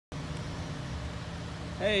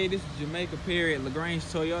Hey, this is Jamaica Perry at LaGrange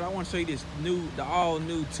Toyota. I want to show you the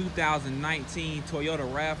all-new 2019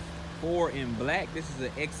 Toyota RAV4 in black. This is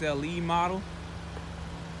an XLE model.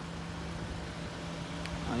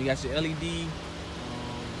 You got your LED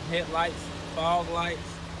headlights, fog lights,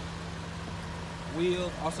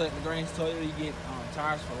 wheels. Also at LaGrange Toyota, you get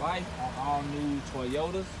tires for life on all new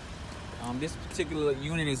Toyotas. This particular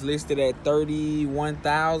unit is listed at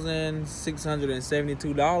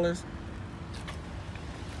 $31,672.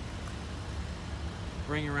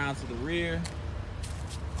 Bring it around to the rear.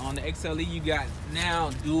 On the XLE, you got now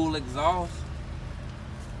dual exhaust,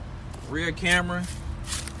 rear camera,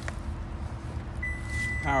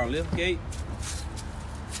 power lift gate.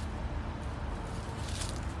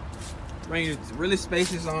 Bring it really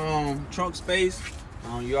spacious trunk space.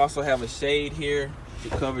 You also have a shade here to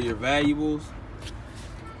cover your valuables,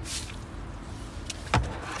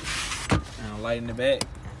 and a light in the back.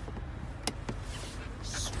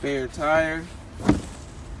 Spare tire.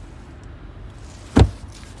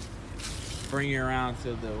 Bring it around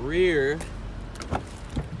to the rear.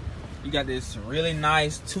 You got this really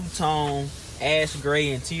nice two-tone ash gray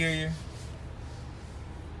interior.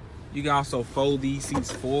 You can also fold these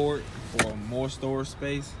seats forward for more storage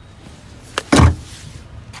space.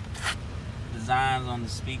 Designs on the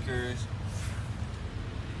speakers,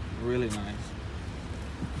 really nice.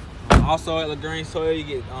 Also at LaGrange Toyota, you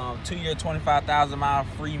get 2-year 25,000-mile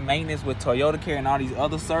free maintenance with Toyota Care and all these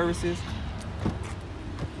other services.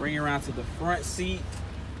 Bring it around to the front seat,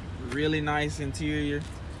 really nice interior.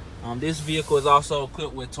 This vehicle is also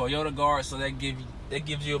equipped with Toyota Guard, so that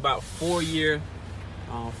gives you about 4-year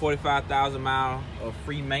 45,000 miles of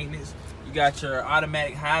free maintenance. You got your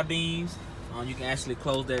automatic high beams. You can actually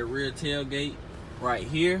close that rear tailgate right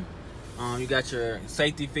here. You got your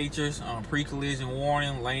safety features, pre-collision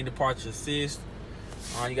warning, lane departure assist.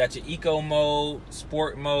 You got your eco mode,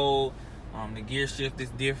 sport mode. The gear shift is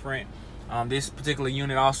different. This particular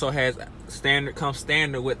unit also has comes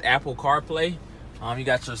standard with Apple CarPlay. You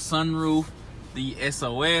got your sunroof, the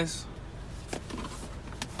SOS.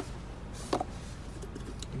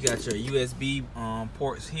 You got your USB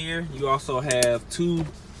ports here. You also have 2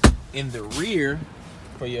 in the rear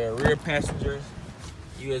for your rear passengers,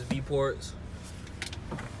 USB ports.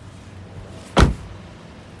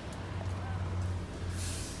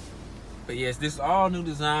 But yes, this all new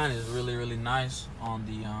design is really nice on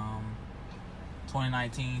the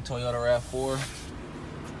 2019 Toyota RAV4.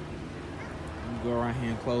 You go around here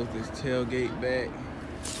and close this tailgate back,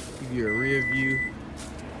 give you a rear view.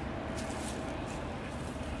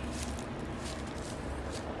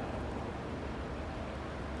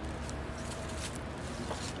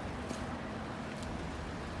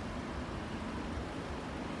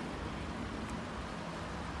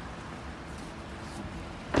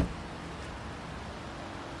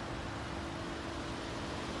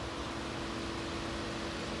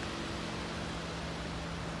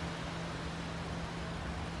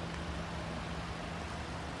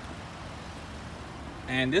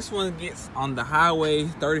 And this one gets on the highway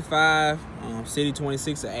 35, city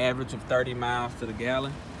 26, an average of 30 miles to the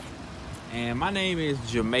gallon. And my name is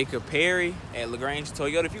Jamaica Perry at LaGrange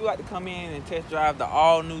Toyota. If you'd like to come in and test drive the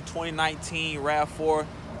all-new 2019 RAV4,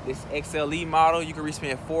 this XLE model, you can reach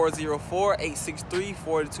me at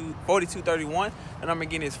 404-863-4231. The number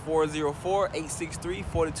again is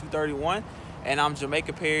 404-863-4231. And I'm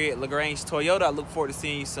Jamaica Perry at LaGrange Toyota. I look forward to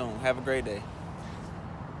seeing you soon. Have a great day.